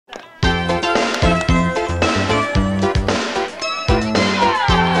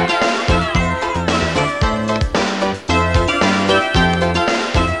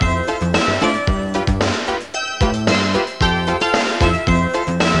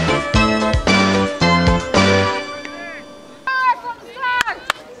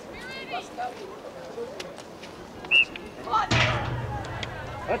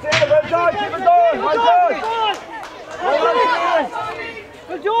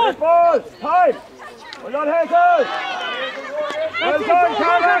Good ball! Time! Well done, Hazel! Well done,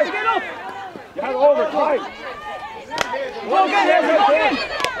 Carrie! You have over, time! Well done, Hazel!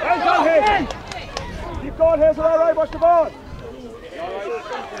 Well done, Hazel! Keep going, Hazel, all right, watch the ball!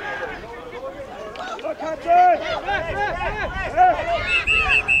 Look, captain!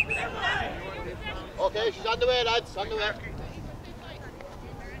 Okay, she's on the way, lads, on the way.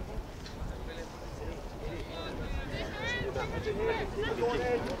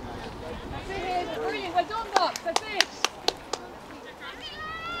 Brilliant, well done, Bob. That's it.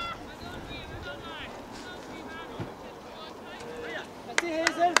 That's it,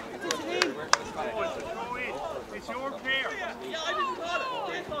 Hazel. That's it, Celine. It's your player. Yeah, I didn't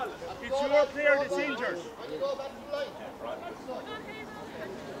call it. It's your player that's injured.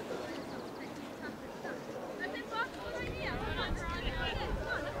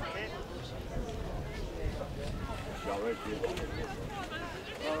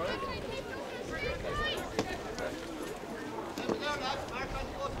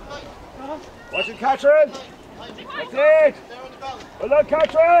 Watch it, Catherine! That's it! Well done,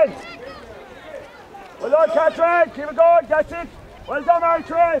 Catherine! Well done, Catherine! Keep it going, that's it! Well done,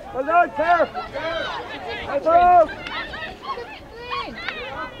 Archie! Well done, Claire! That's all!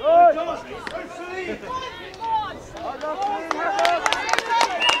 Good!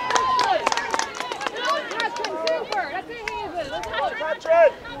 Super! That's it, Hazel! Let's go!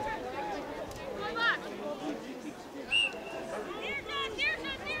 Catherine!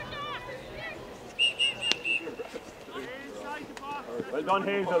 Well done,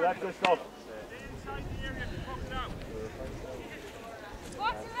 Hazel, that's good stuff.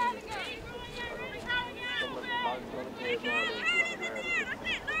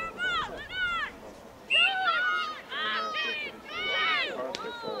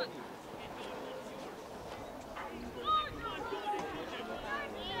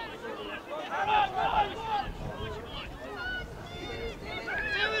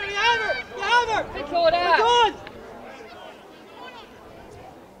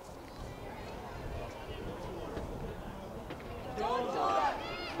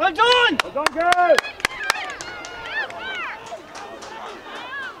 Well done! Well done, girls!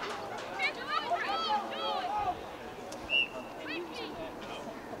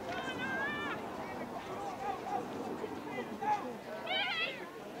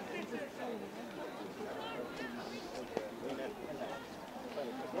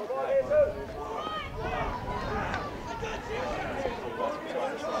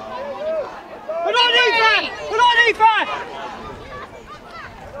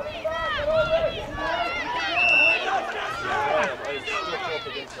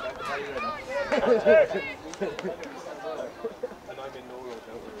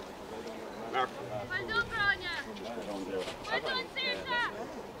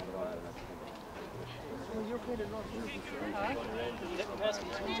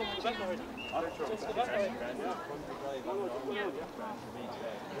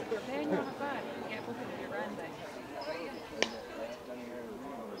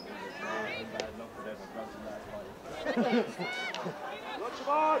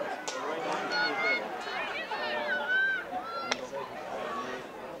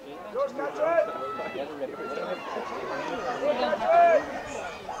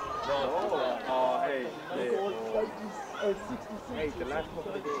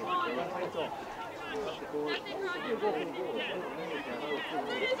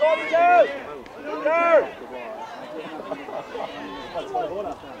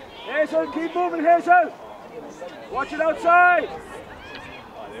 Hazel, keep moving, Hazel! Watch it outside!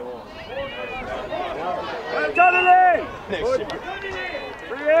 Well done, Elaine!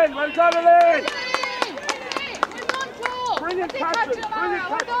 Bring in, well done, Elaine! Brilliant catch,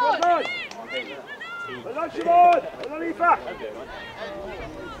 well done! Well done, Siobhan! Well done, Aoife!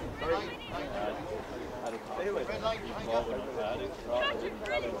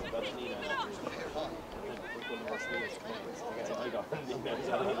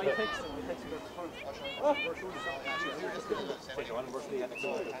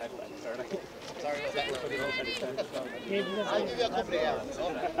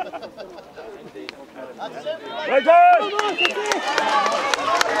 Well done!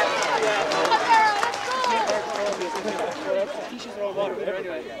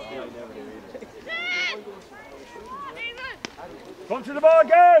 Come to the ball,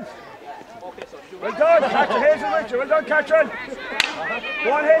 girls! Well done, catch Hazel, Richard. Well done, Catherine.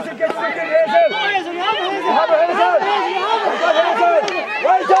 Go on, Hazel, get stuck in, Hazel. You have a Hazel.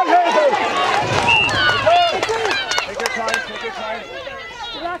 Well done, Hazel. Take your time, take your time.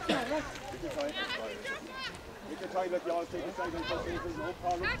 Relax now, relax. Take your inside like you always take inside and first there's no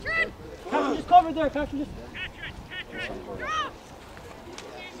problem. Catherine just covered there, Catherine just.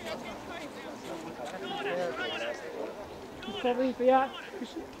 Covering for you.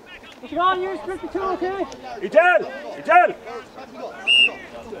 Push it on, use 52, okay? Itel!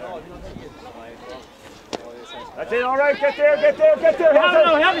 That's it, alright, get there, Hazel!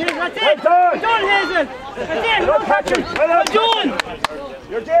 We have it, that's it! We're done, Hazel! That's it! Good catching! Well done!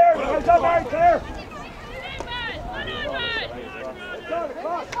 You're there! Well done, right there!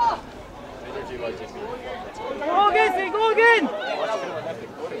 Go again, go again!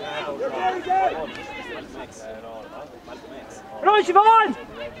 You're there! Right, Siobhan!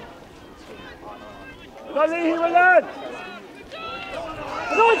 Well done, Leahy, well done!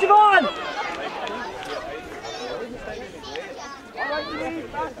 Go, Siobhan! Alright, Leahy,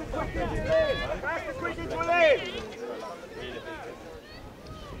 faster, quick into your lane! Faster, quick into a lane!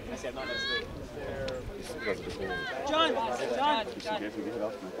 John!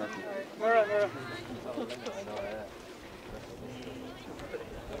 Lorrha.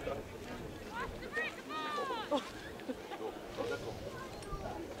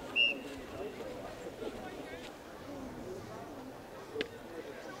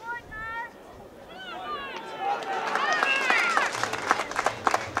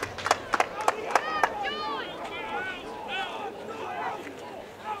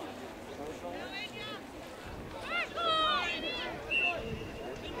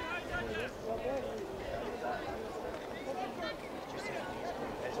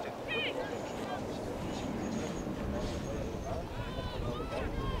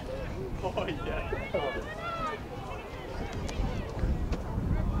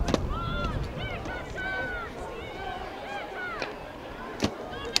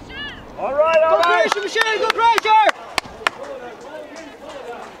 Alright! Go pressure, Michelle, go pressure!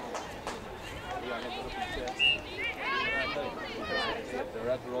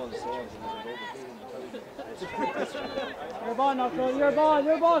 Your ball now, Claudia, your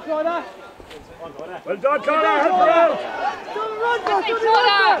ball, Claudia! Well done, Connor! Help her out! Run for!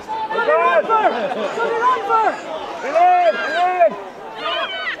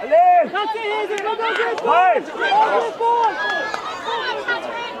 Elaine! That's it, Hazel! Go get this ball! Right. Go get this ball!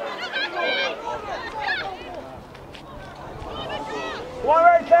 One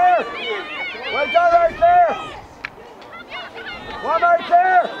right there! Well done, right there! One right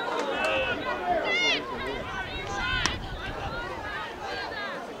there!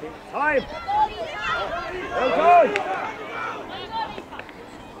 Time! Well done!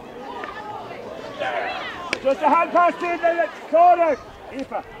 Just a hand pass in the corner,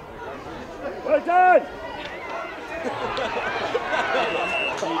 Aoife. Well done!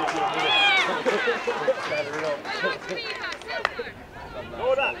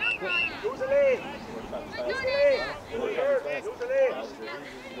 Rhoda, lose the lead. Lose the lead.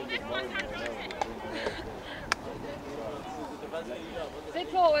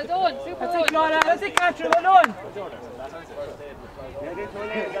 Super, well done, super. That's it, Claudia, that's it, Catherine, well done. Get into a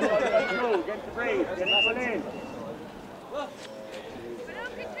lane, that's all you got to do. Get to breathe, get into a lane.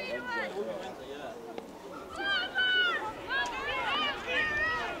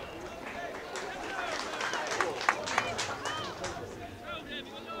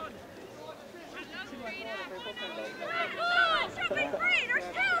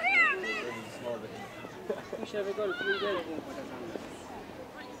 We should have got a 3 days.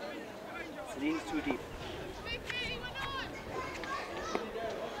 Celine's too deep.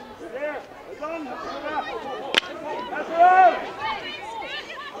 There, well done. That's right.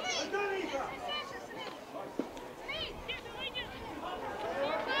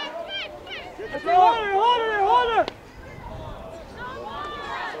 Well done, Aoife. Hold her!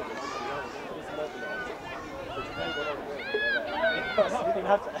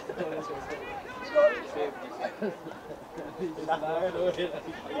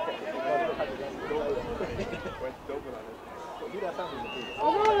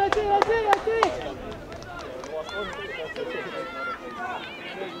 Oh, that's it!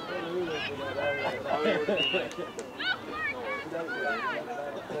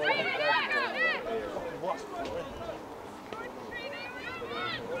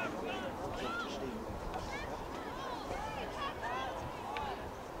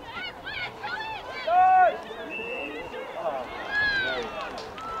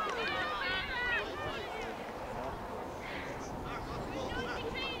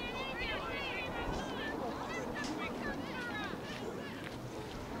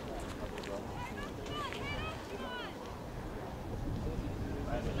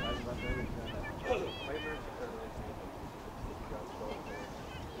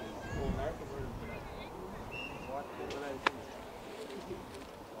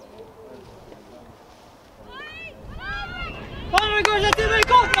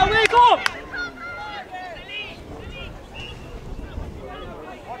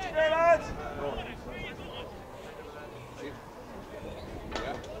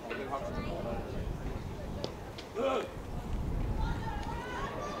 Well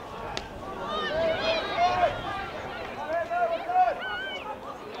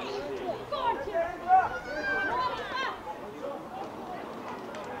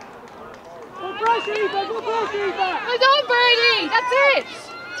done, Bernie! That's it!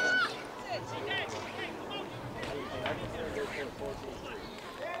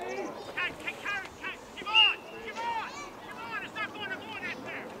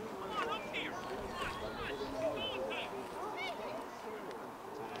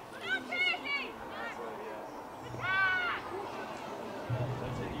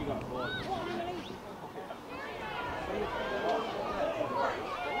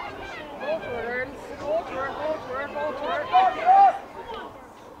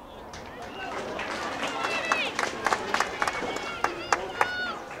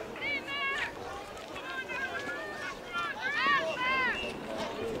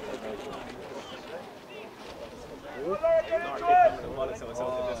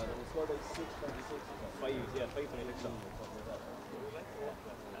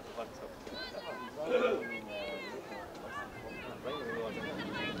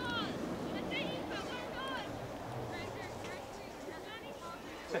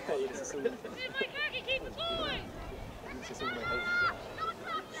 Moycarkey, keep it going!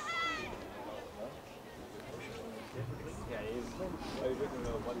 Yeah, I was looking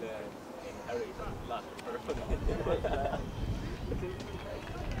at what the inherited lot for you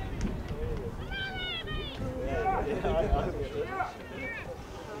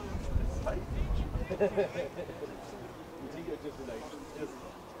think it's just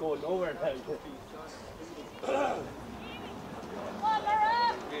going nowhere now, your feet.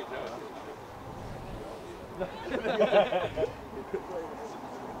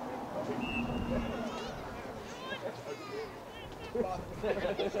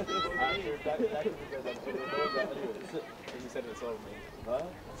 You said it's all me. Huh? I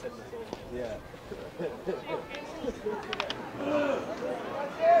said it's all me. Yeah.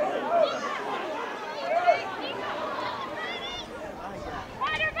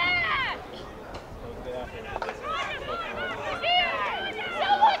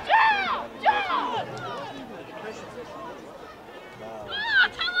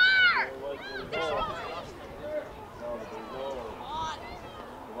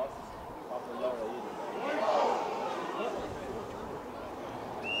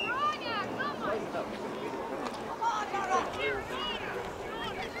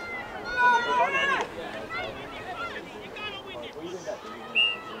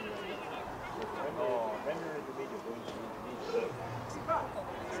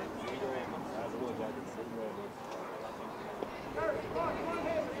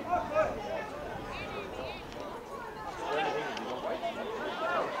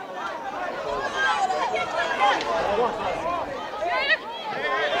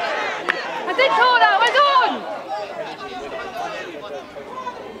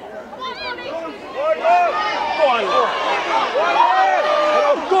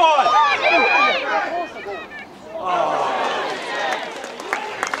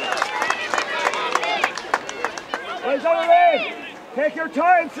 Take your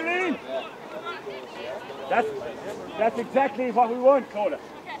time, Celine. That's exactly what we want, Cola.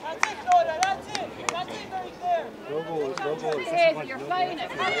 That's it, Cola, that's it. That's it, very clear. No goals, no goals. Yes, you're flying it.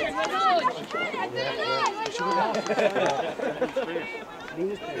 That's it, well done. That's it, well done.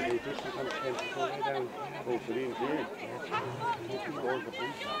 Celine's playing a different kind of chance to go way down. Oh, Celine's here.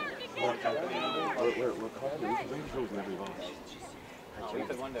 We're calling. We can really close every ball. We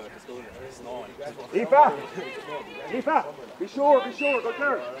could one day with the school and snowing. Aoife, be sure, go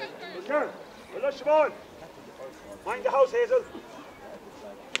turn. Well, let's come on. Mind the house, Hazel.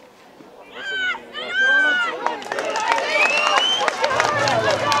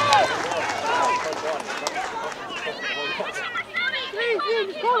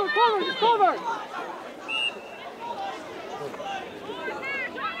 Please, cover.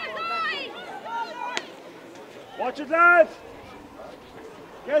 Watch it, lads.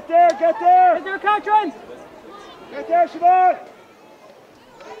 Get there. Is there a Catherine? Get there, Siobhan.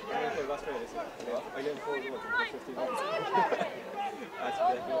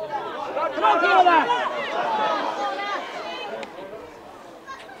 Come on, Cola.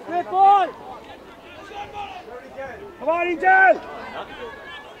 Great ball. Come on, Angel.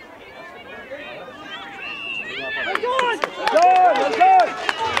 Well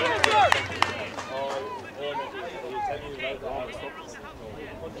done.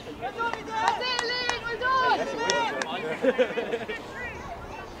 That's it, Lynn, well done!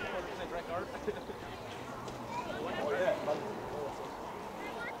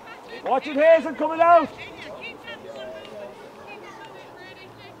 Watch it, Hazen coming out.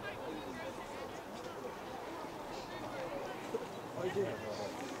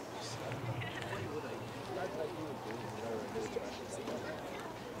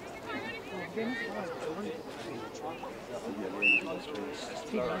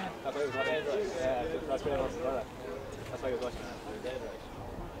 That's why I was watching that.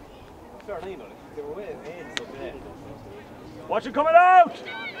 They were waiting so bad. Watch it coming out!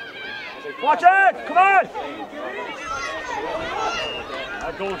 Watch it! Come on!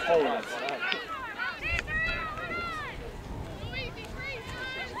 That goes forward.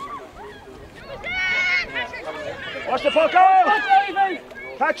 Watch the puck out!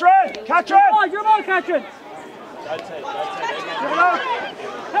 Catherine! Catherine! You're on, Catherine! Give it out!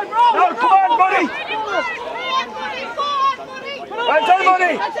 No, come on, buddy! Well done,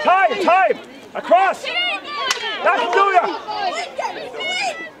 buddy! Time! Across! That'll do ya!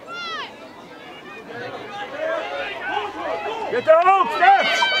 Get the hook! Step!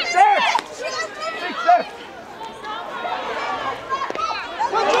 Big step!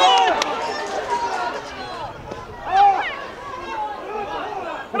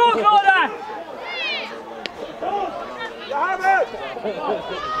 Come on, Lorrha! You have it!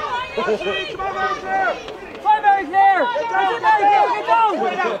 Come on, Mary Claire! Very clear! Get down!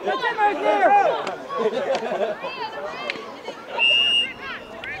 That's it, very clear!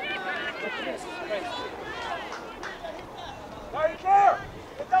 Mary Claire!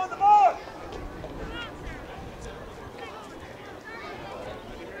 Get down the ball!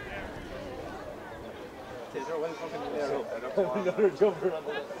 Another jumper on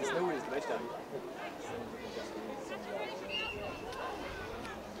the snow is nice down.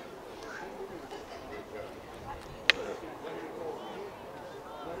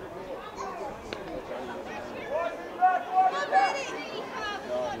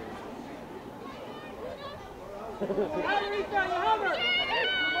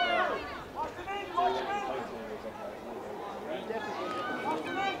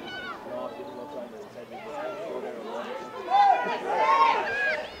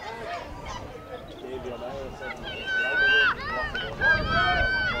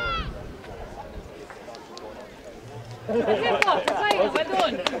 Well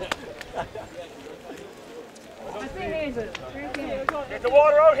done. Get the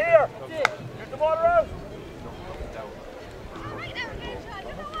water out here! Get the water out!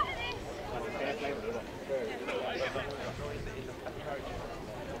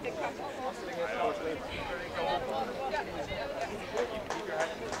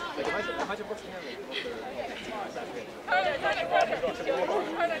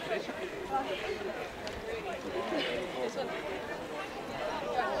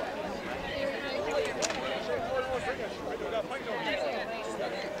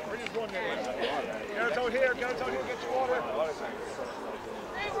 Get out here, get your water.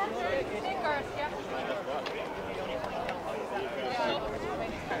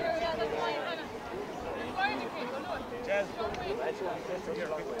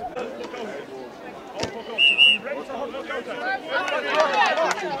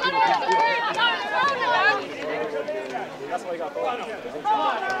 That's why I got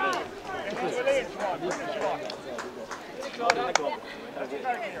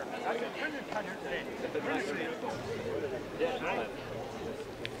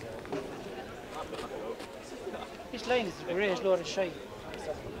This line is a great load of shite.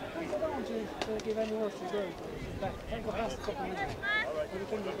 Don't give any worse to go. Can't go past a couple of minutes. Every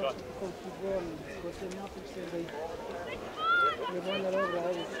time they go keep rolling, but they're not to say they won that over the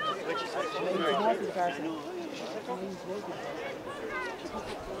head. It's not the person. He's working.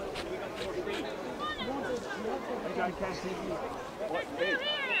 I can't see you.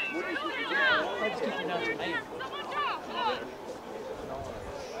 I just keep it down to 9.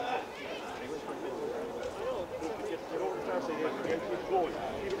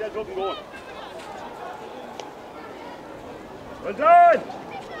 Keep that up and going. Well done!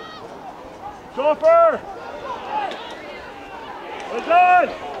 Chopper! Well done!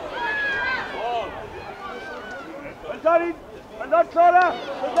 Well done, well done, Lorrha!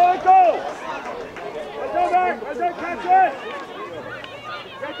 Well done, go! Well done, Mark! Well done, catch it!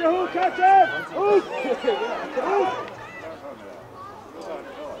 Get the hook, catch it! Hook! Hook!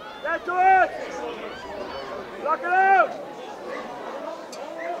 Get to it! Lock it out!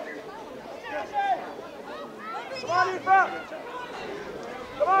 Come on, Aoife!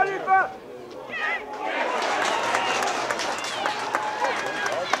 Come on, Aoife!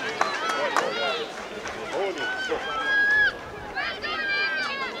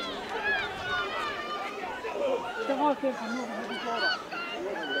 The whole came from moving.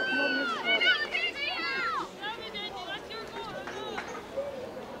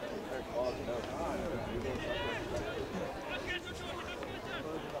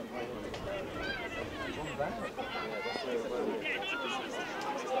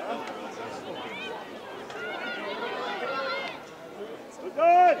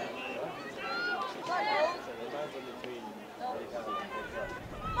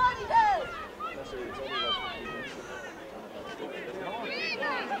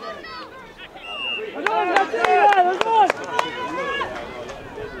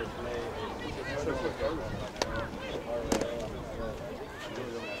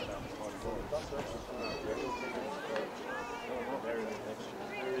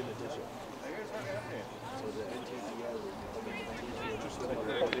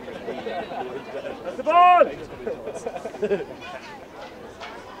 That's the ball!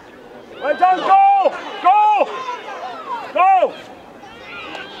 Well done, go! Go! Go!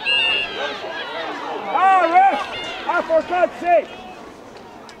 Ah, ref! Ah, for God's sake!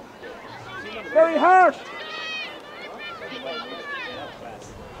 Very harsh!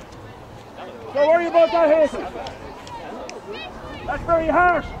 Don't worry about that, Hazel. That's very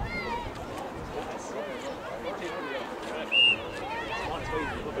harsh.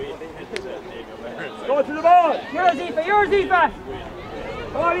 Go to the ball. Yours, Aoife, yours, Aoife.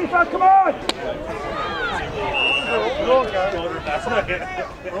 Come on, Aoife, come on.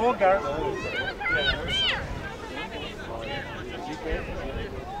 Roll, Gareth.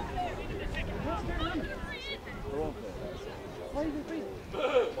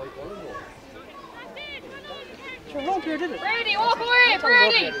 Sure, wrong player did it. Brady, walk away!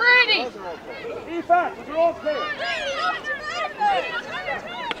 Brady! Brady! Aoife, it's your own player.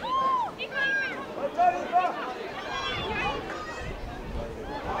 Well done, Aoife.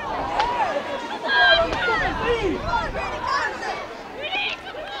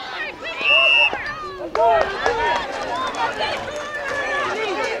 Go in, please.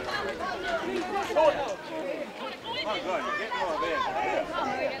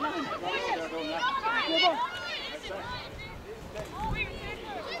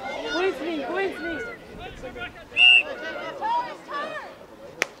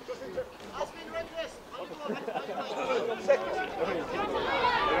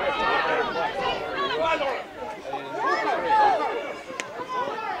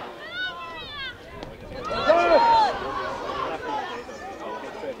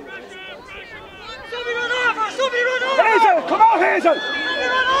 Hazel, come on, Hazel!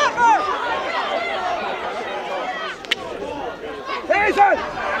 Hazel!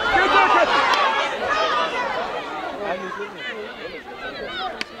 Good bucket!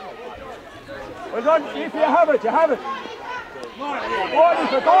 Well done, if you have it, you have it. Go on,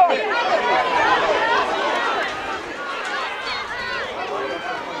 Aoife, go on!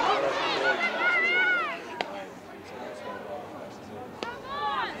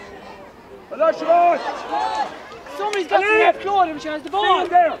 Well done, Siobhan! Somebody's got to have Claudia when she has the ball.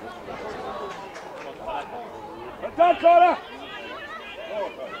 Stay there! Well done, Claudia!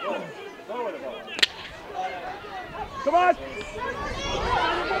 Come on!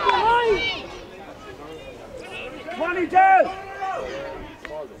 Come on, Edel!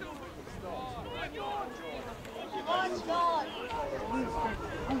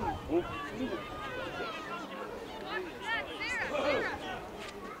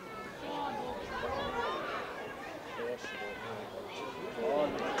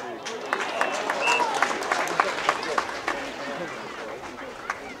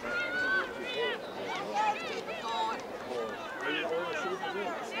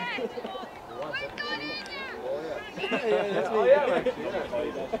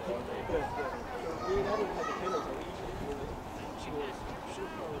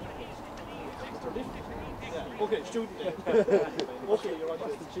 Okay, student. Okay, you're on the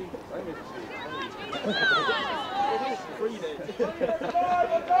cheap. I'm in the cheap. 3 days.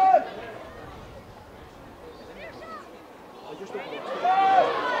 I just don't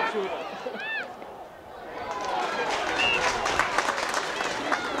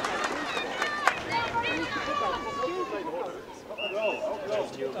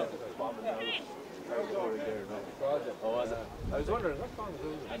I was wondering, what song was it?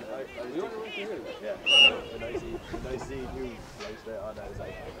 We were right here. Yeah. When I see you like straight on, I was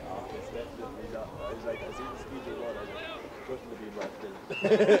like, oh, it's definitely not. I was like, I see the speed of one, I was like, couldn't have been right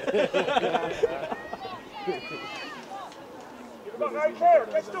You're not right there,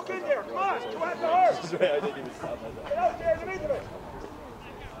 get stuck in there, come on, come on to her! That's right, I didn't even stop myself. Get out there in the middle of it!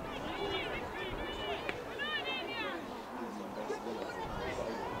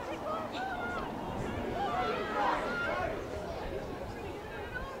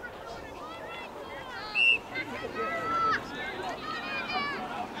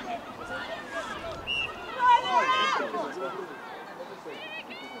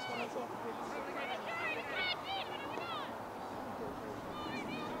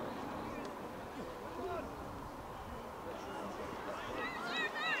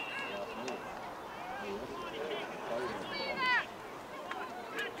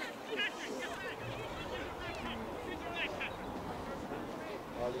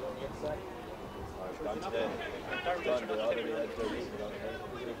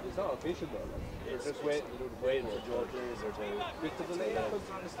 It's not official though. It's just waiting for Joe Clears or to. With the delay that comes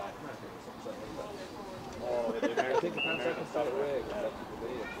on the stock market or something like that. Oh, I think the contract can start away.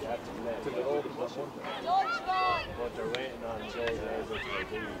 You have to delay. To the open one. But they're waiting on Joe Glazer to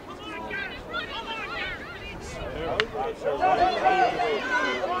do.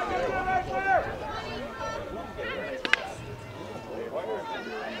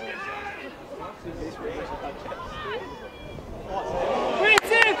 Great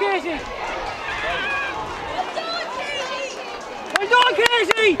save, Casey! Well done,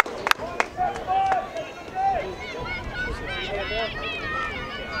 Casey!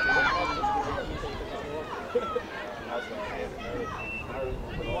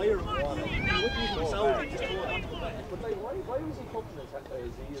 Why was he cooking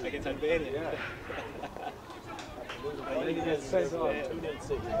his ears? Against Albania. Yeah. I think against 2-0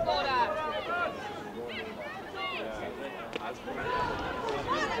 City.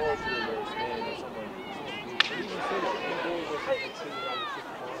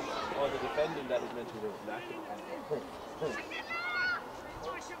 Or the defending that is meant to be active.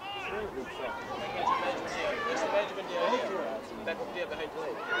 Back up there behind the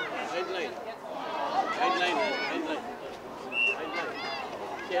line. Behind the line. Behind the line. Behind the line. Behind the line.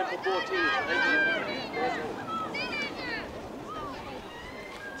 Care for both teams. Behind the line.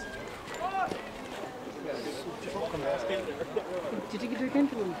 Did you get drink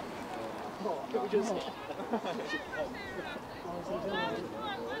into him? No.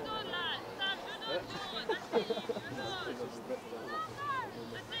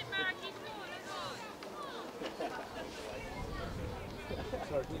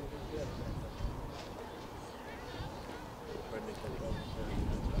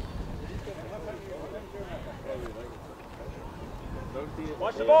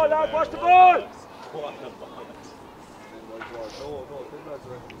 Watch the ball, lad, watch the ball! No, Finland's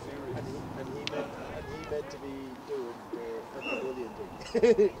referee serious. And he meant to be doing the bullying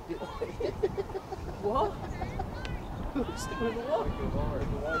thing. What? Who's doing what?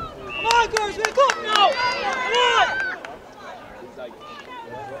 Come on, girls, wake up now! Come on! He's like,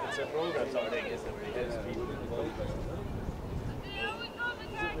 it's a program sort of thing, isn't it? Where he helps people in the body.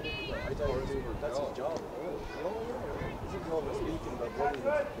 I tell you, that's his job. His job is speaking about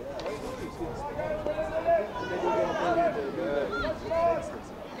bullying.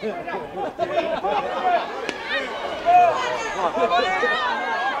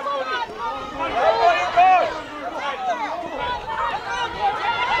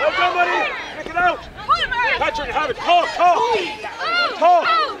 Well done, buddy! Pick it out! Catch it, have it! Talk! Talk!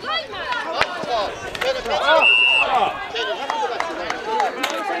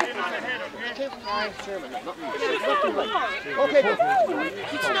 Okay,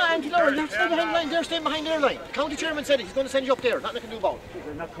 it's not anti-Lorrha, you're staying behind the line, they're staying behind their line. The county chairman said it, he's going to send you up there, nothing I can do about it.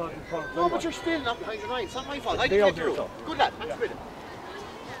 No, but you're still not behind the line, it's not my fault, I didn't make the rule. Good lad, thanks for it.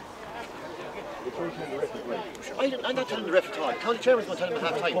 I'm not telling the ref at all, the county chairman's going to tell him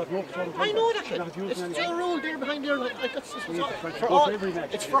at half time. I know that, kid. It's your rule, they're behind their line.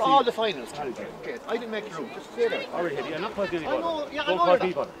 It's for all the finals. Okay, I didn't make the rule, just stay there. Alright, you're not causing any bother. I know Don't cause me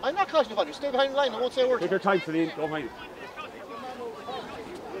that. bother. I'm not causing you bother, stay behind the line, I won't say a word. Take your time, Celine, don't mind it.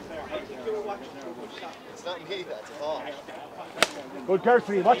 It's not me, that's all. Good girl,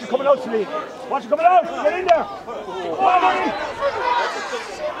 Celine. Watch you coming out, Celine. Watch you coming out. Get in there. Come on, buddy.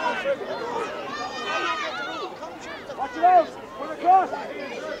 Watch it out. Put it across.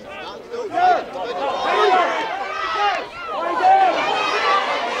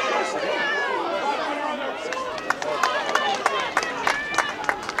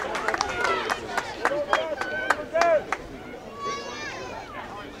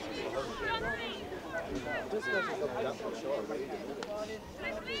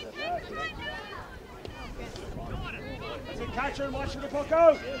 Catcher and watch the puck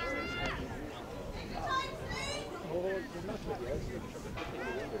out.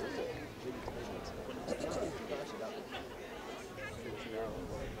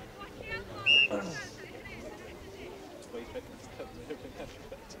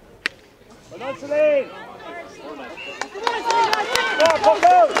 Well done, Celine. Puck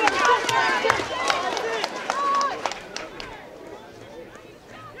out.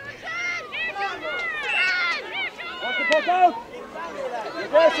 Puck out! You're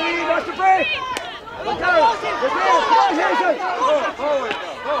there, Celine, watch the break! Look out! You're there! Come on, Hazel! Forward!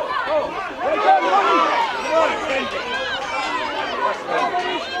 Go! Well done, Ronnie! Come on!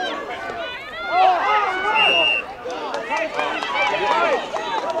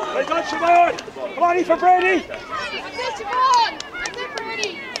 Well done, Siobhan! Come on, in for Brady! That's it, Siobhan! That's it,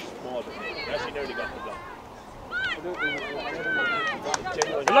 Brady! Actually nearly got the block.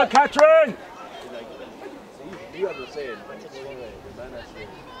 Good luck, Catherine! You understand, the man actually, it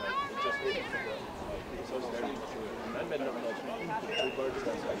just hit him from the so scary. The man made nothing else. Two birds,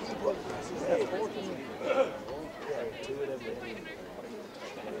 that's like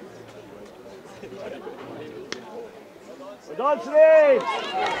We're done, Celine!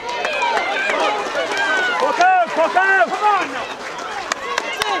 Puck out! Puck out! Come on now!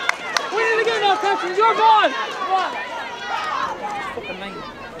 Win it again now, Captain! Your ball! Come on! Fucking nine.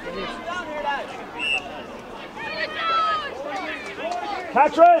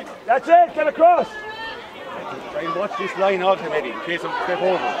 Patrick! That's it! Get across! Try and watch this line out him, Eddie, in case I'm step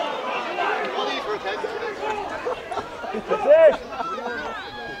over. That's it! That's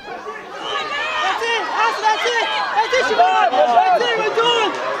it! That's it! That's it, Siobhan! That's it! We're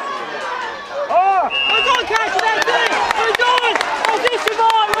done! Oh! We're done, Captain! That's it! We're done! That's it,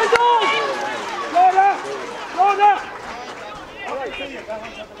 Siobhan! We're done! Lorrha! Lorrha!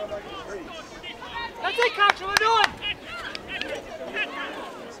 That's it, Captain! We're done!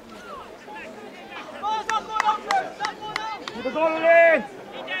 Keep it going in!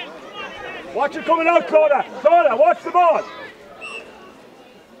 Watch it coming out, Claudia! Claudia, watch the ball!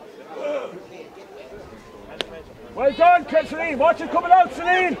 Well done, Celine! Watch it coming out,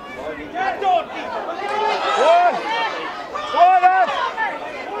 Celine! Get done! One! One, lad!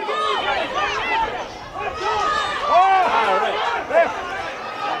 Oh! Left!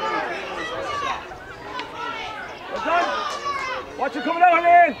 Well done! Watch it coming out,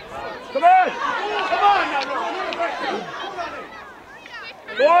 Helene! Come on! Come on now!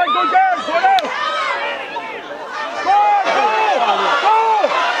 Go on, good girl! Go now! Go! Go! Go!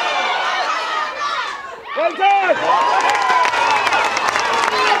 Well done!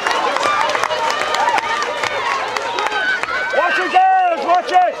 Watch it, girls!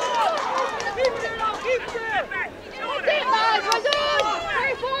 Watch it!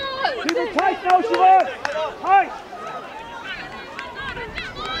 Keep it tight now, Siobhan! Tight!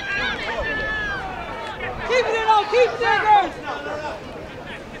 Keep it in now! Keep it in, girls!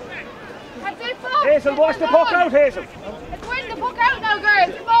 Hazel, watch the puck out, Hazel! Let's win the puck out now,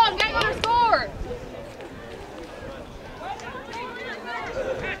 girls! Come on, get on the score!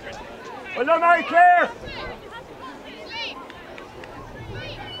 Well done, Mary Claire!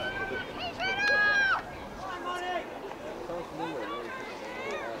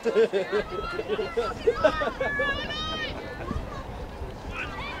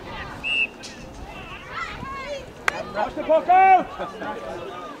 Watch the puck out!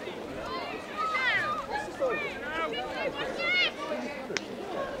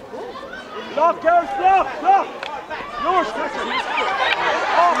 Block, girls, block, block! Yours, Texas!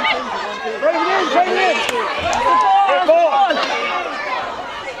 Bring it in, bring it in! Get ball!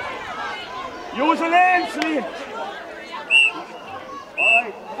 Use a lane, Celine!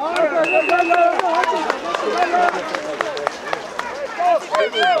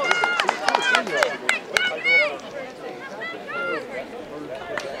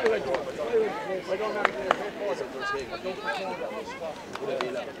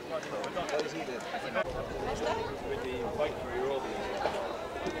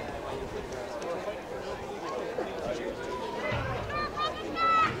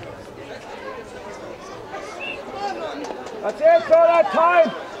 That's it for that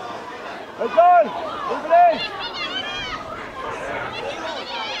time! Well done! Move it in!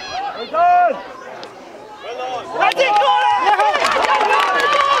 Well done! That's it, Connor!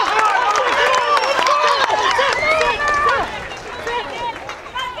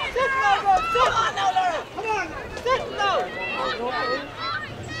 Come on now, Lorrha! Come on! Sit now!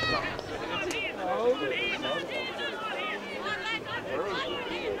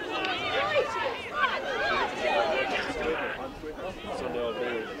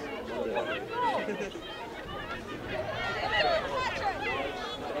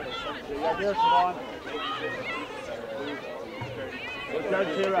 Yeah, there's Siobhan. Look down,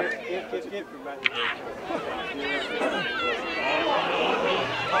 Kira.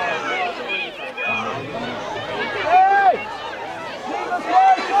 Hey! Jesus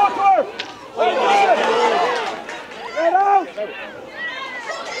Christ, Walker! Get out!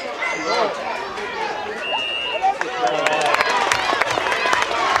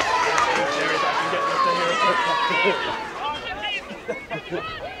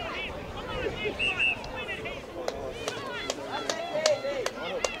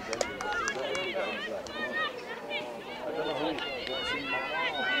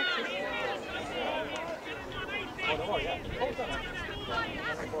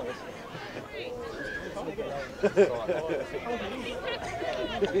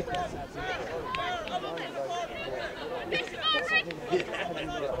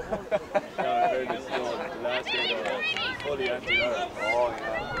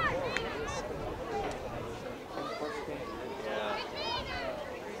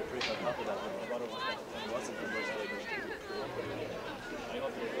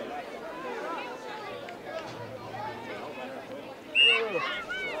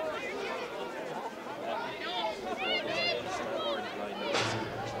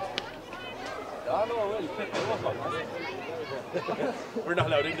 We're not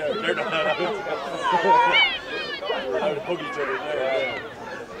allowed in there. They're not allowed. We're allowed to hug each other in there.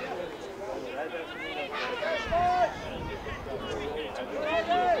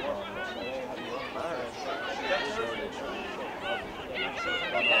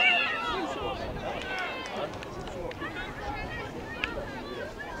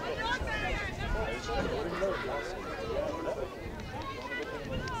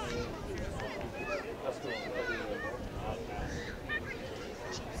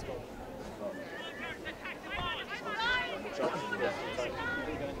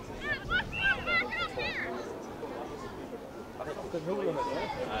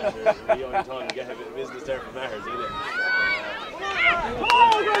 We only told him to get a bit of business there from ours, either.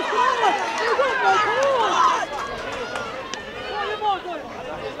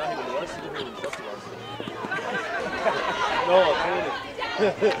 No,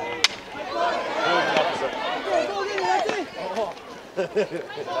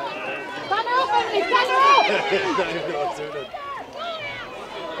 Stand up, Emily, stand up!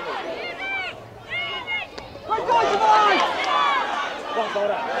 Come on,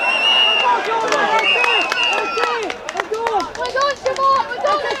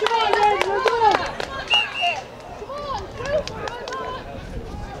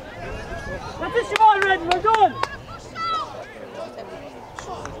 That's it, Siobhan, Red, we're done!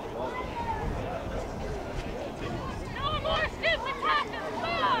 No more stupid tackles,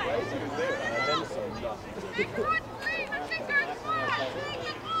 fine!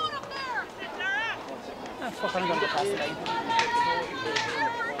 That's fucking going to pass the line.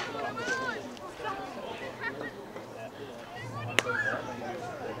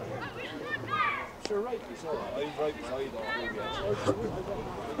 Sure, right beside I was right beside that.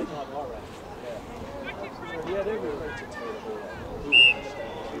 Yeah, they were right to tear the ball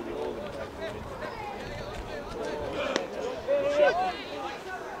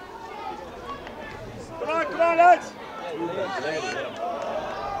out. Come on, lads!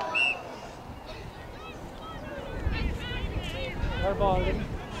 Her ball,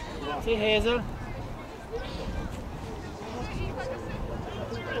 see Hazel.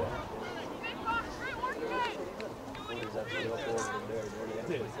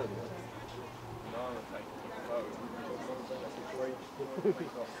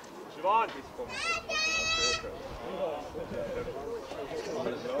 Siobhan!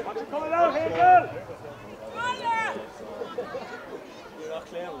 Come out, Hazel! You're not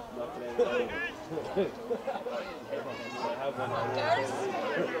clear. I have one. That's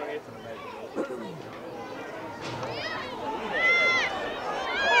not right.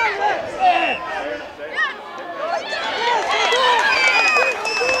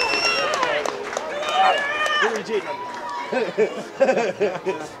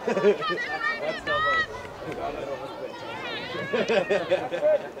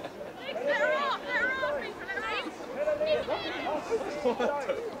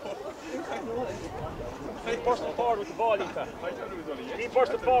 Keep pushing forward with the ball, Ethan. Keep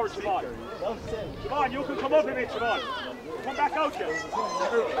pushing forward, Siobhan. Siobhan, you can come up a bit, Siobhan. Come back out here.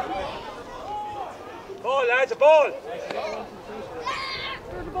 Ball, lads, a ball.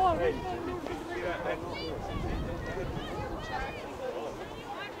 Where's the ball?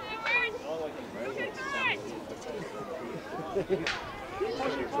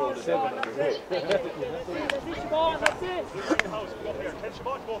 Siobhan, that's it. Tell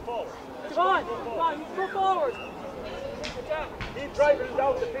Siobhan to go forward. Siobhan, you go forward. Keep driving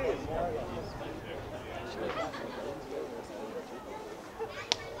down the field.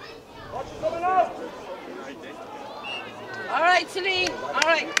 Watch it coming out. All right, Celine. All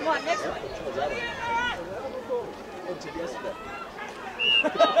right, come on, next one.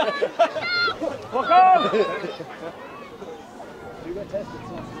 Walk on!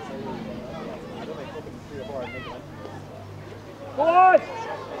 Go on!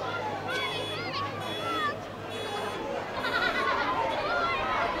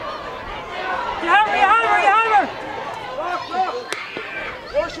 You hammer! Lock!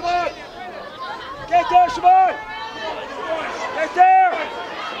 Go, Siobhan! Get there, Siobhan! Get there!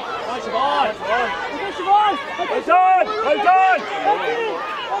 Come on, Siobhan! Okay, Siobhan! Well done! Well done!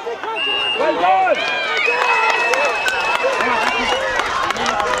 Well done!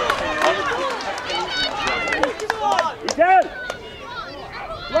 Miguel!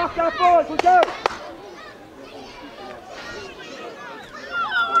 Block that ball, good job!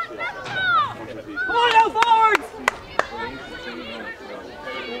 Come on now, forwards!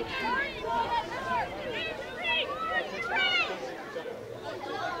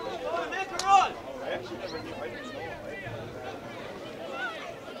 Make a run!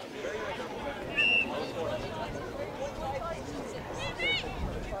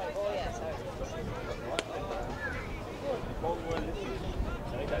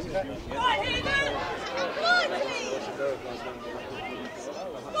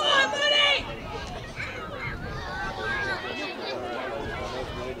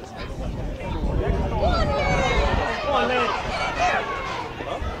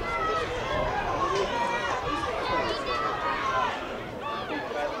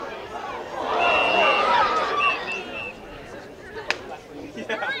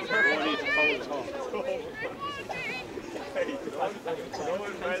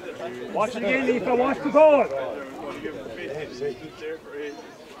 Watch it again, Aoife, watch the goal.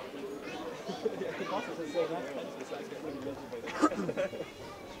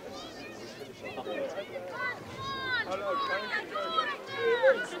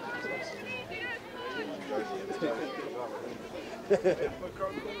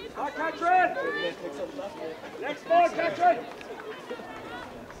 Catherine! Next ball, Catherine!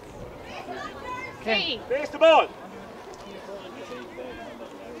 Hey. Face the ball!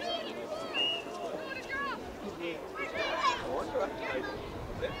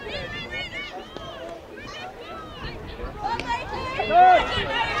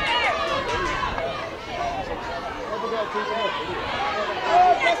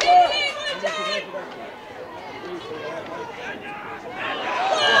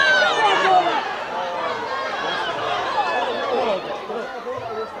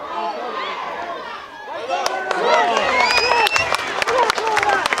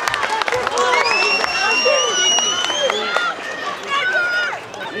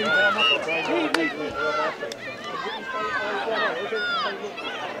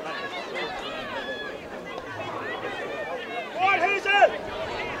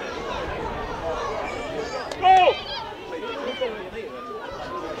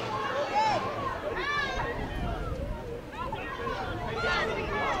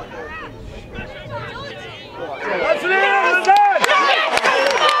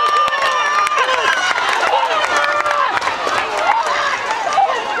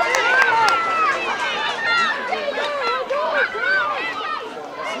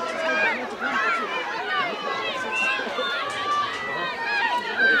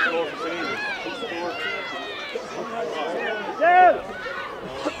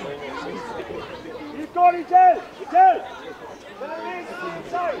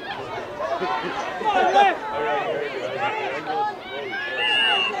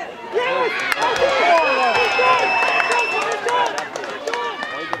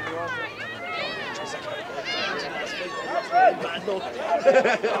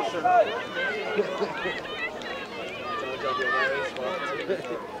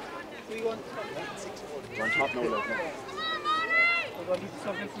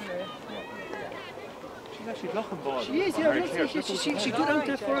 She's actually blocking balls. She is, yeah. She got out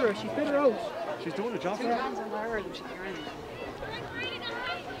there further. She's better out. She's doing a job. Two hands on her and she's running.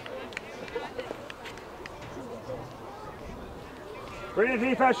 Brilliant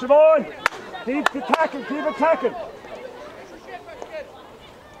defense, Siobhan! Keep attacking, keep attacking!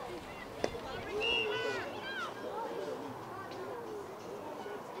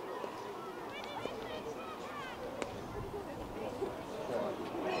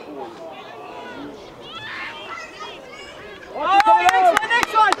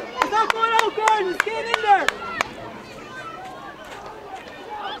 Next one! It's not going out, Gordon! It's getting in there!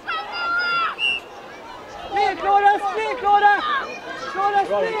 Split, Clodagh! Split, Clodagh! Clodagh,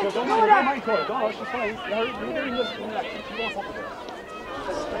 split! Clodagh! No, she's fine. You're doing this. She's going up there.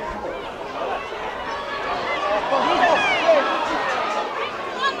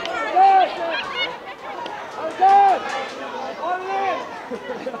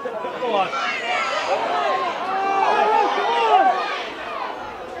 Go on.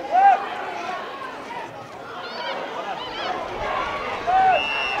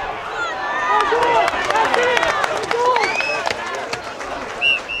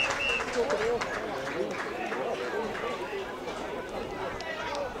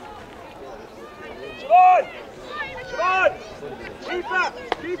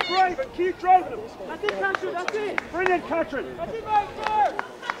 Keep driving him. That's it, Catherine, that's it! Brilliant, Catherine. That's it, right there!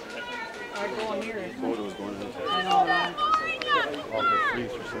 I'm going here. Photo was going in. I know, man. Oh, for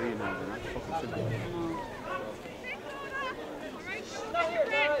police for saying that. Fucking simple.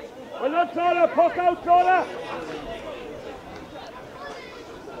 Well done, Clodagh. Puck out, Clodagh.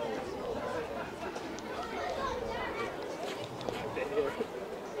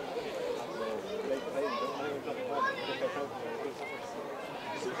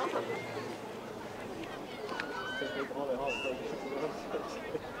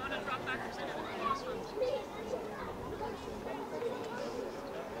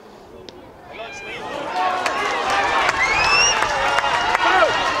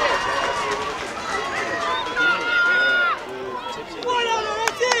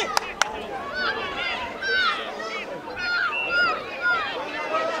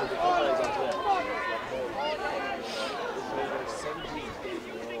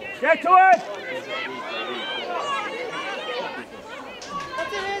 Get to it!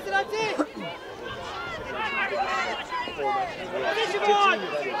 That's it, that's it! That's it, Siobhan!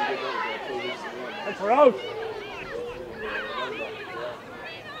 And for out.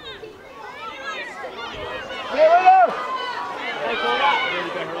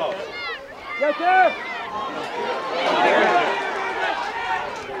 Get there!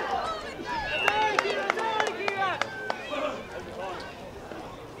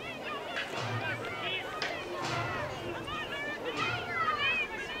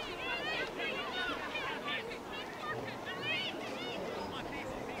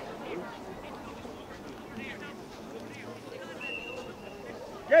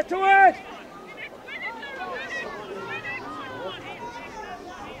 Get to it!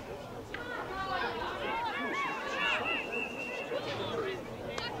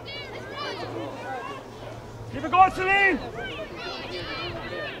 Keep it going, Celine!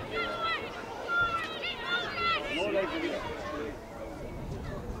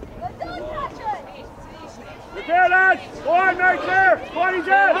 You're there, lads! Go on, very clear! Go on, he's in!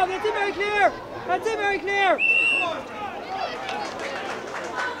 That's it, very clear! That's it, very clear!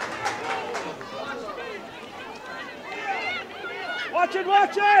 Watch it,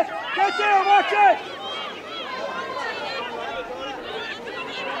 watch it! Get there, watch it!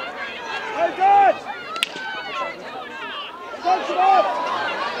 Well done! Well done, Simone!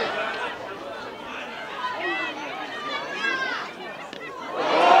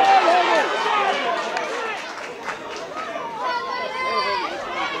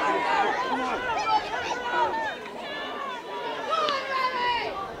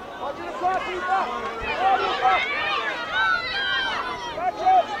 Watch it across, Eva! Watch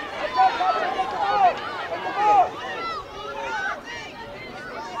it! Get the ball! Get the ball! Get the ball!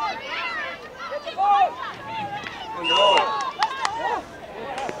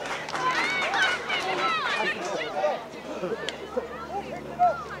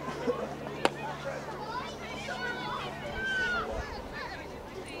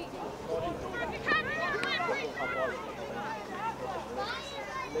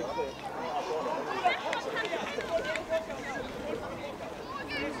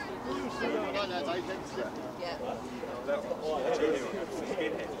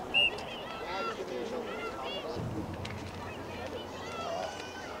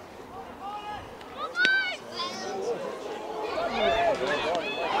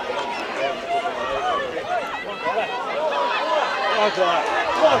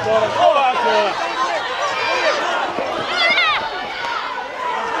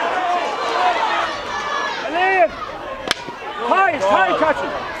 High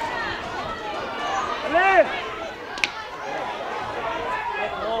catching! Elaine!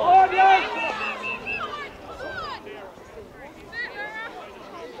 On, yes!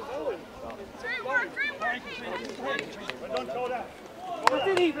 That's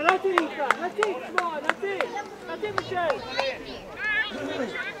it, Eva, that's it, Eva, that's it, come on, that's it, Michelle.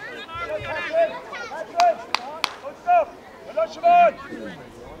 Good stuff! Well done, Siobhan!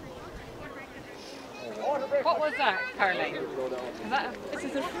 What was that, Caroline? This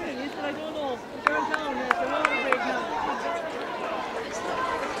is a free, isn't it? I don't know. Turn down, there's a water break now.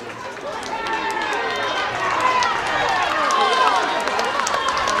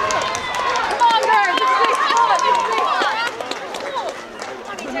 Come on, girls, it's big fun, it's big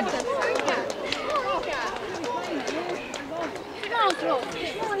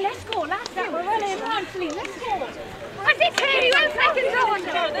Come on, let's go, last year. We're running, come on, Celine, let's go. I think Katie, 1 second, go on. They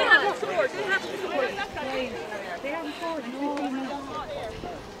haven't scored, they haven't scored. They haven't scored, no.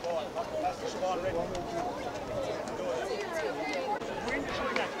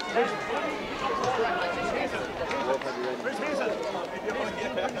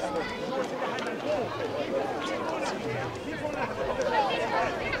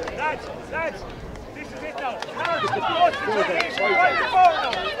 Lads, this is it now. Right the ball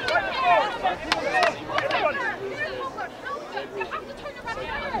now. Right the ball. Everybody. You have to turn around.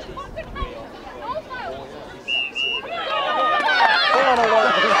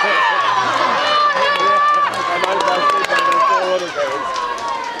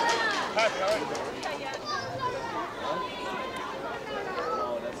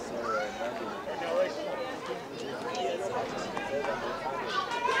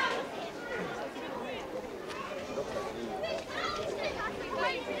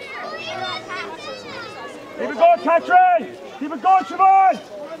 Keep it going, Catherine! Keep it going, Siobhan!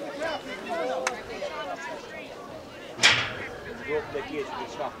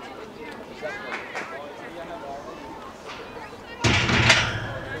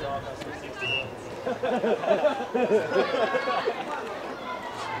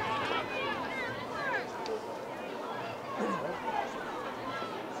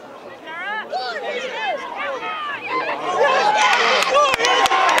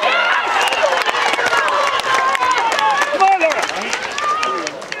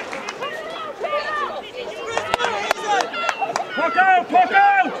 Look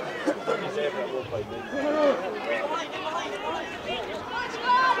out!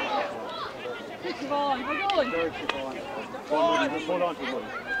 Siobhan, we're going. Just hold on to it.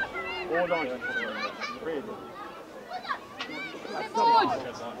 Hold on to it. Good.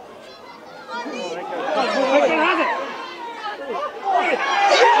 Has it.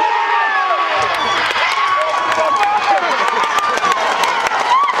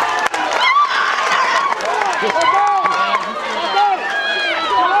 Keep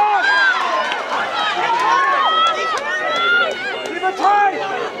it tight.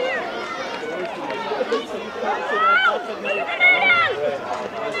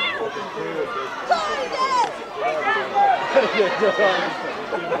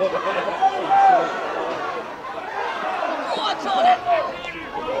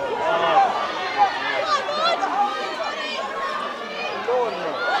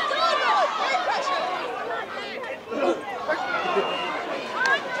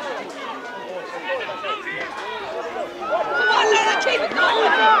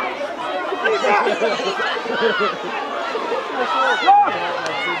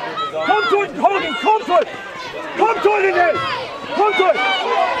 Come to it, Hogan, come to it! Come to it in there! Come to it!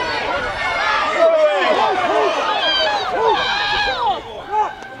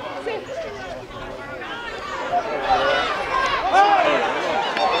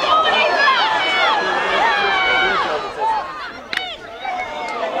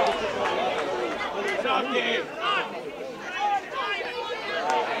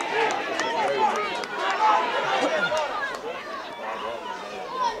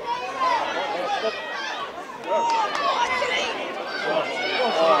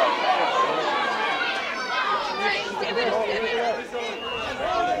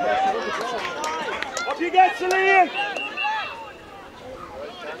 Up you get, Celine!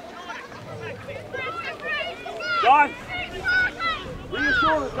 John!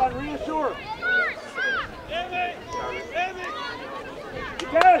 Reassure us, John, reassure!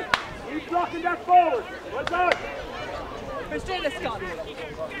 Okay, keep blocking that forward. Well done! Christina Scott.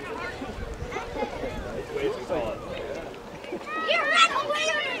 You ran away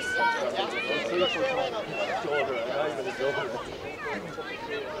with your son!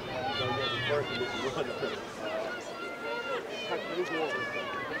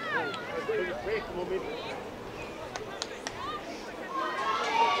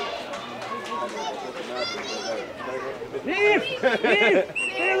 Leave!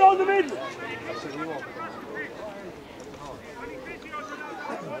 Stay around the middle!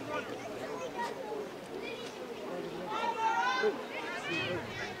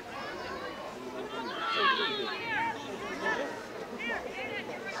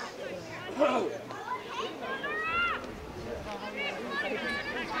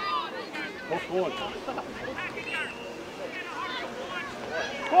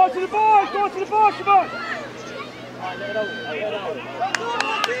 Go to the ball, Siobhan!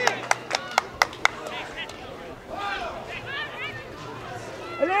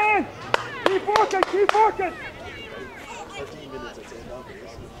 Elaine, keep working!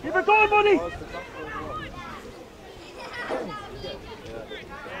 Keep it going, buddy!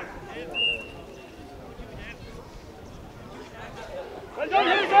 Well done,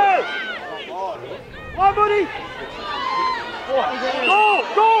 Hazel! Come on, buddy! Go!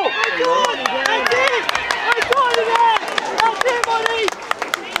 That's it! That's it, buddy!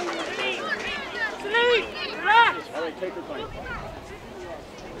 Sleep! Relax! All right, take your time.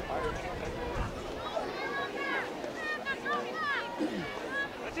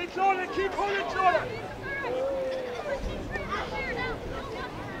 That's it, Jordan. Keep pulling, Jordan.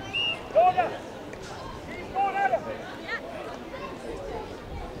 Jordan! Keep going at him!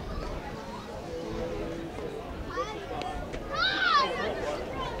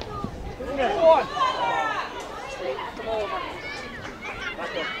 Come on! Come over.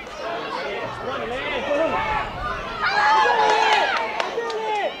 Back up. Run, man!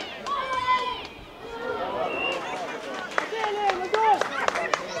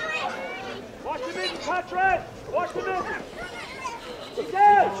 Watch the middle, Patrick! Watch the middle! Get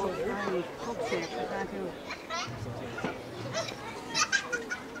down!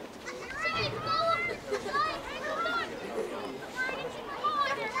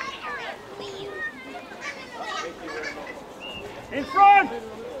 In front!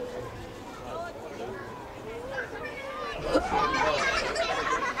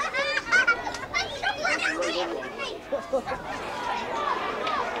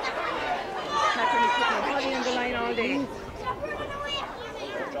 Body on the line all day.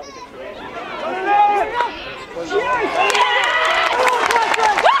 Come on, Lorrha!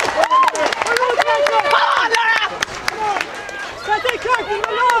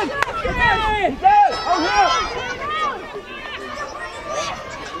 He's dead! Out here!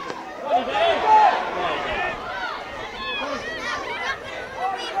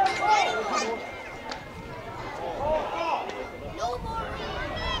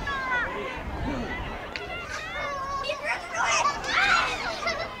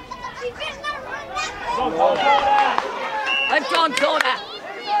 I've done soda.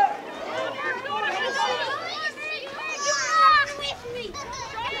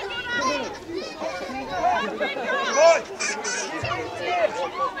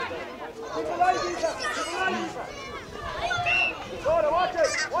 Watch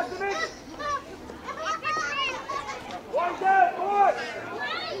it! Watch the meat! One dead, boy!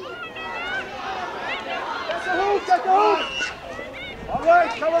 Get the hook, get the hook! All right,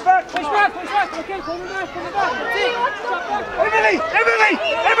 cover back! Push back, okay, coming back.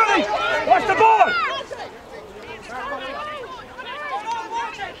 Emily! Watch the ball!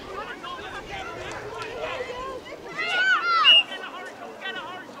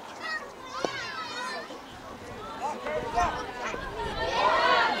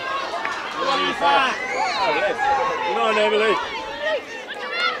 Come on, Emily.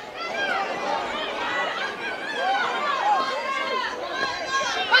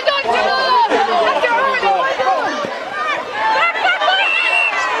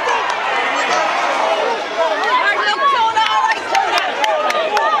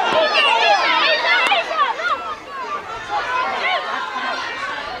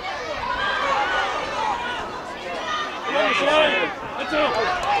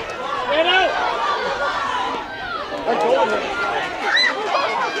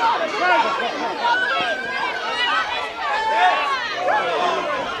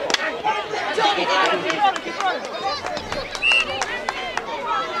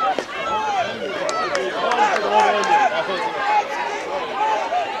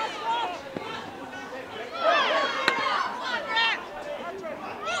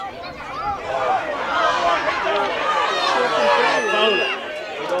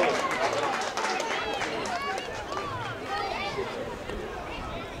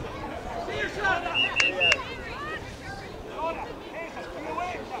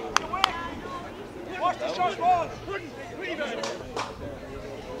 Watch the shot ball!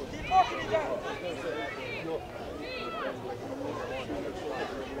 Keep walking it down!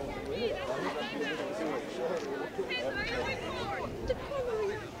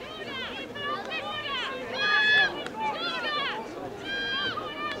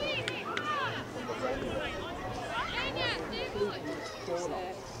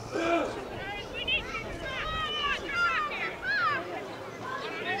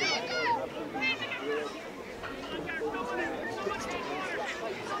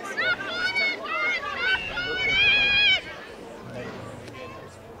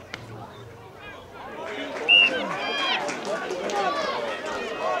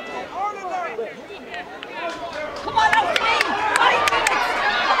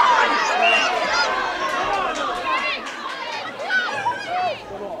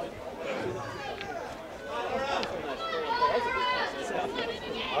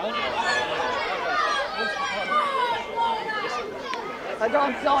 I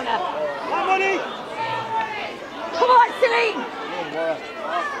don't Zona. Come on, Eddie! Come on, Celine!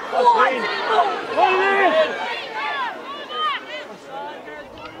 Come on, Celine, move!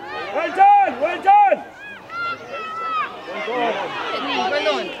 Well done! Well done! Well done.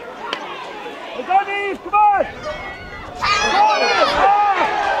 Well done, Eve! Come on! Come on, Eve!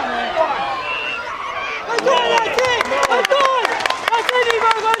 Well done, that's it! Well done! That's it, Eva!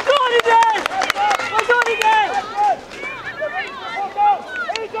 Well done again! Well done again!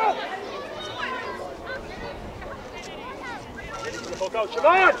 Hook out,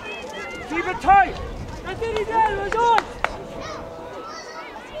 Siobhan! Keep it tight! That's it, again! Well done!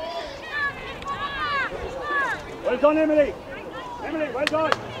 Well done, Emily! Emily, well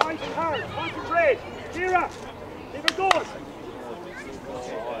done! Nice and hard, concentrate! Kira, keep it going!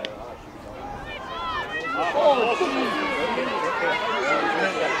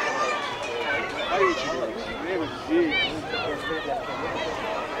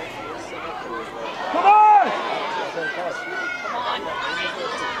 Come on!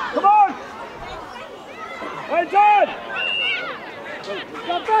 Come on! Well done!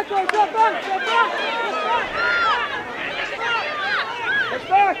 Drop back, drop back, drop back! Get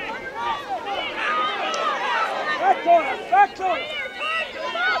back! Back corner! Back corner!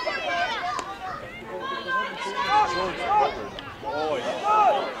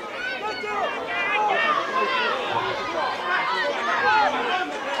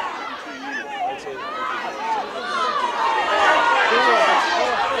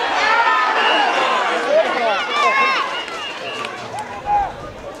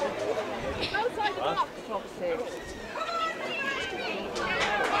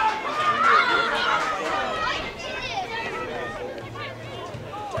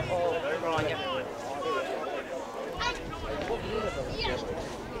 on you.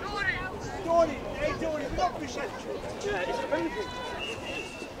 Tony, hey Tony, look for shit. Yeah, it's amazing.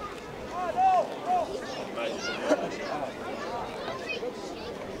 Oh no,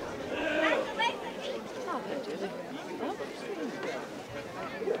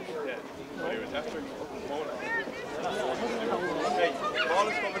 Okay, ball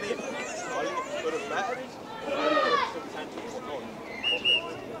is coming in. All you need to put it back.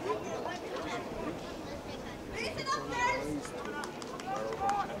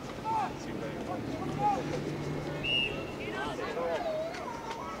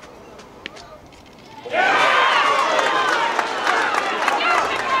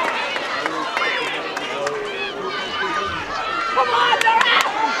 Come on, Lorrha!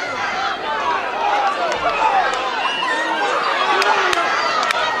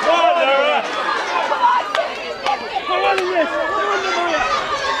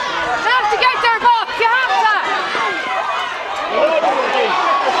 Have to get their box, you have well done!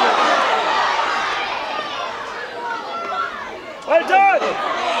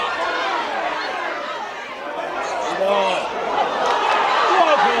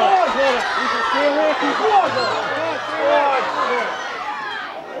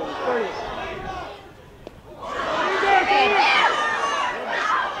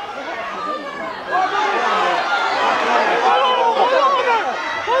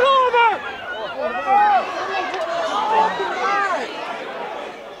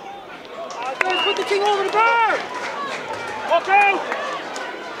 Put the thing over the bar! Walk out!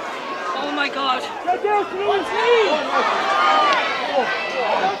 Oh my God! Get down, Celine!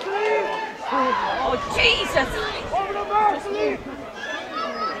 Oh Jesus! Over the bar, Celine!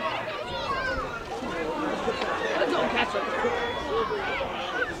 Don't catch it.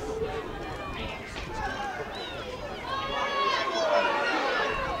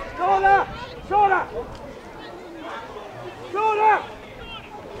 Shoulder! Shoulder! Shoulder!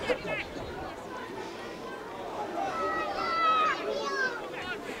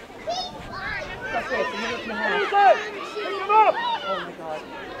 That's it, it's a minute and a half. Pick him up! Oh my God.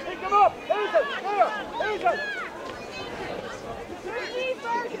 Pick him up! Hazel!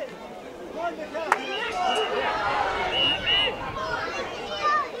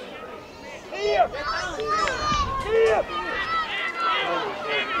 Here! Hazel! Here! Here!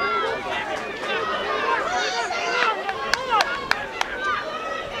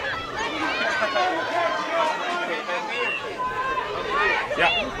 Yeah.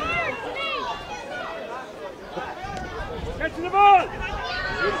 Get to the ball!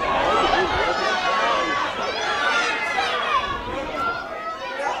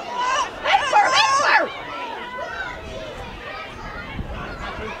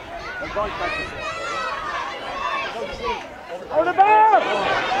 On the bar!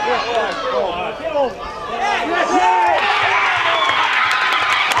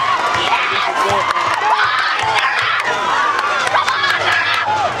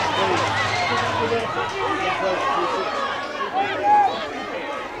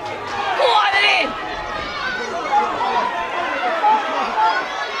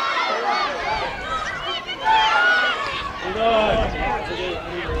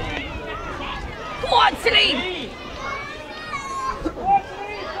 Go on, Celine!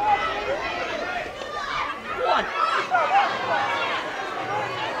 Go on!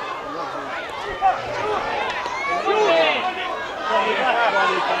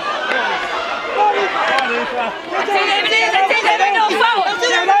 That's it, Emily! That's it, Emily! No foul! That's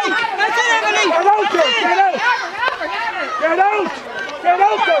it, Emily! That's it, Emily! Get out there! Get out! Get out! Get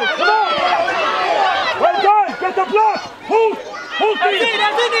out there! Come on! Well done! Get the block! Hook! Hook! That's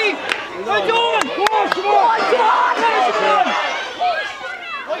it, Eve! Well done! Come on! Come on!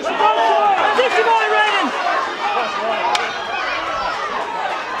 Come on! That's it, Simone Ryan!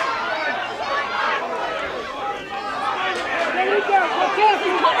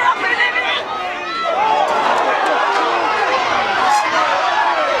 Cover up with Emily!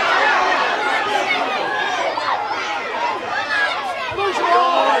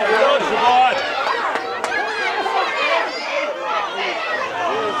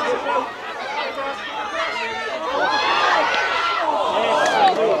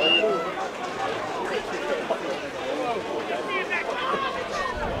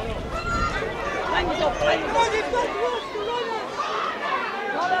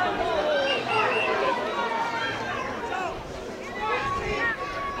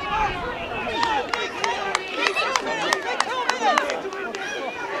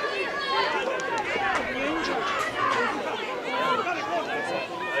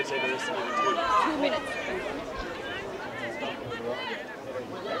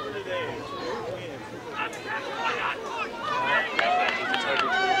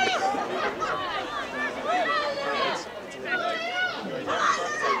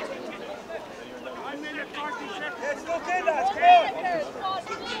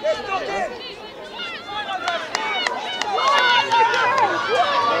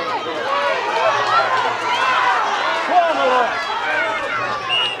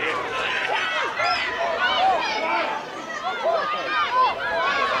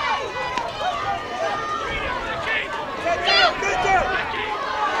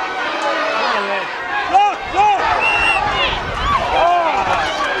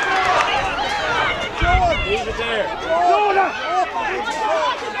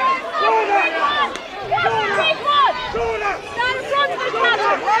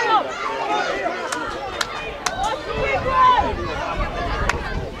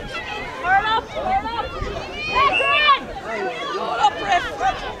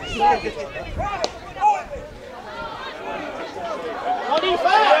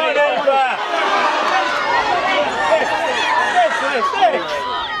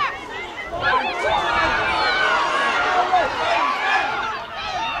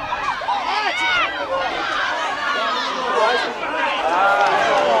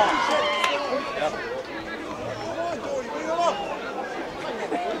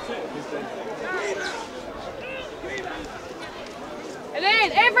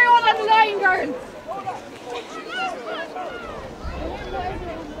 Elaine, everyone on the line, girls.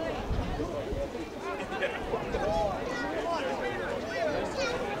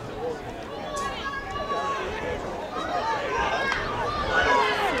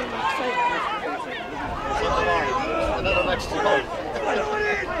 Another match to go.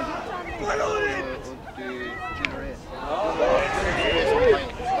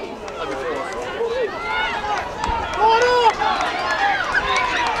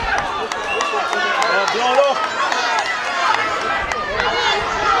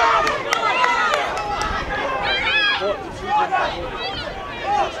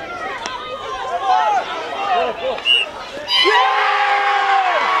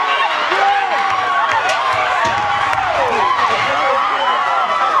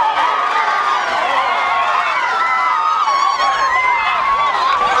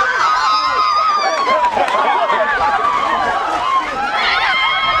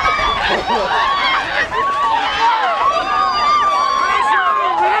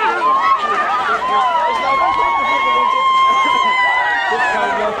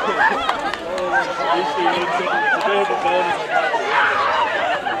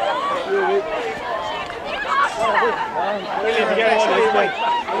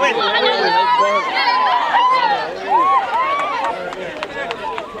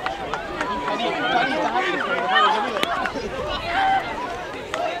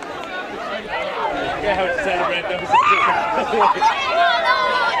 Yeah, how to celebrate those.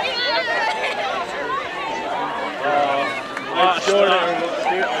 I'm sure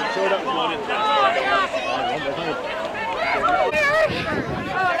that was one in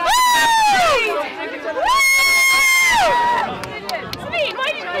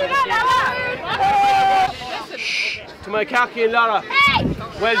To Moycarkey and Lorrha,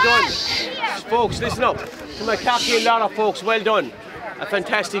 well done. Folks, listen up. To Moycarkey and Lorrha, folks, well done. A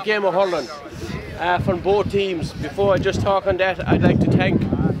fantastic game of hurling from both teams. Before I just talk on that, I'd like to thank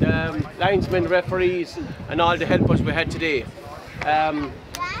the linesmen, referees and all the helpers we had today.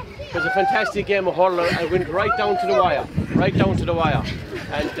 It was a fantastic game of hurling. I went right down to the wire, right down to the wire.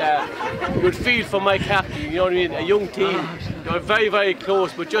 And you would feel for Moycarkey, you know what I mean, a young team. They were very, very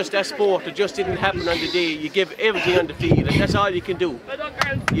close, but just that sport, it just didn't happen on the day. You give everything on the field, and that's all you can do.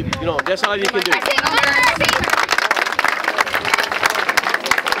 You know, that's all you can do.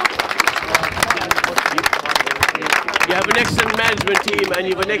 You have an excellent management team and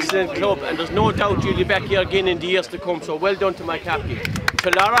you have an excellent club, and there's no doubt you'll be back here again in the years to come. So well done to Moycarkey. To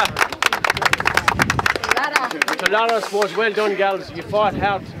Lorrha, I suppose, well done, girls. You fought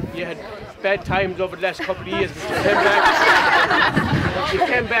hard. You had bad times over the last couple of years, but you came back. You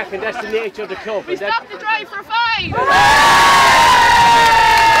came back, and that's the nature of the club. We stopped the drive for 5.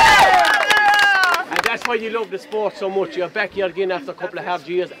 And that's why you love the sport so much. You're back here again after a couple of hard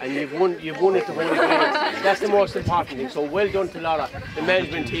years, and you've won it the whole game. That's the most important thing. So well done to Lorrha, the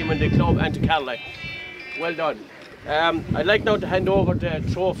management team and the club, and to Caroline. Well done. I'd like now to hand over the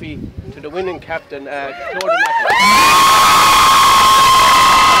trophy to the winning captain, Claudia.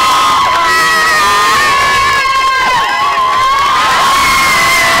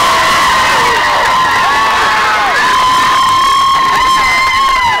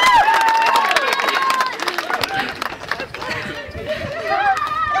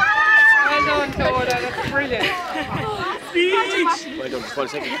 Well done, Claudia, that's brilliant. Well done, just 1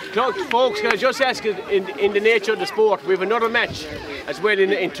 second. Folks, can I just ask you, in the nature of the sport, we have another match as well in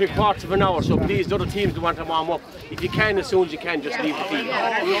 3/4 of an hour, so please, the other teams want to warm up. If you can, as soon as you can, just leave the field.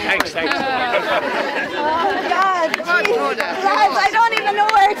 Thanks. Oh God, geez. Lads, I don't even know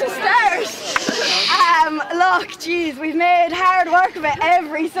where to start. Look, geez, we've made hard work of it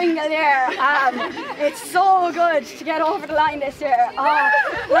every single year. It's so good to get over the line this year.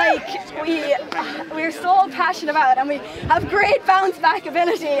 We're so passionate about it, and we have great bounce back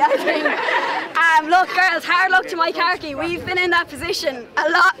ability, I think. Look, girls, hard luck to Moycarkey. We've been in that position a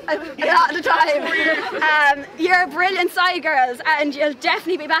lot of the time. You're a brilliant side, girls, and you'll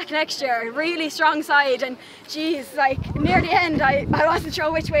definitely be back next year. Really strong side, and geez, like near the end, I wasn't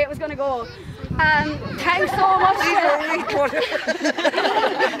sure which way it was going to go. Thanks so much.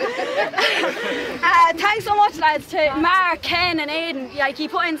 Thanks so much, lads, to Mark, Ken, and Aidan. Like, you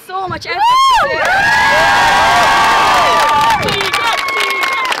put in so much effort.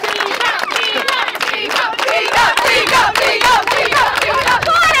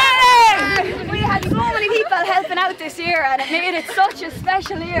 We had so many people helping out this year, and it made it such a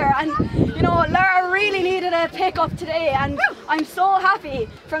special year. And you know, Lorrha really needed a pick up today, and I'm so happy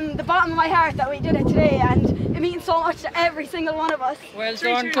from the bottom of my heart that we did it today, and it means so much to every single one of us. Well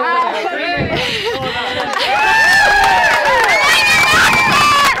done.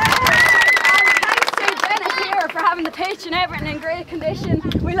 For having the pitch and everything in great condition.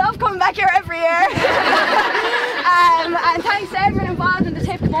 We love coming back here every year. And thanks to everyone involved in the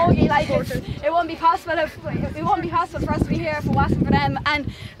Tip Camogie. Like, it wouldn't be possible for us to be here if it wasn't for them.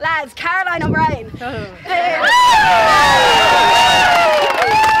 And lads, Caroline O'Brien.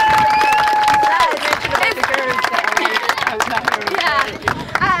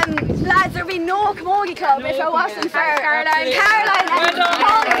 Lads, there'd be no Camogie club if it wasn't for Caroline.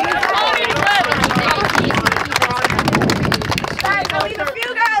 We've a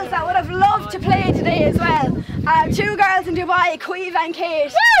few girls that would have loved to play today as well. 2 girls in Dubai, Queeve and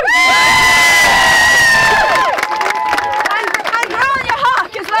Kate. And Bronya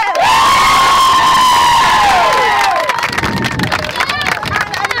Hawk as well.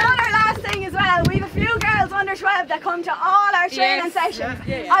 And another last thing as well, we've a few girls under 12 that come to all our training sessions.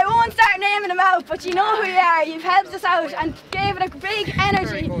 I won't start naming them out, but you know who you are. You've helped us out and gave it a big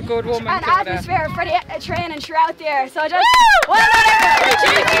energy and atmosphere for the training throughout the year. So just well done, everyone.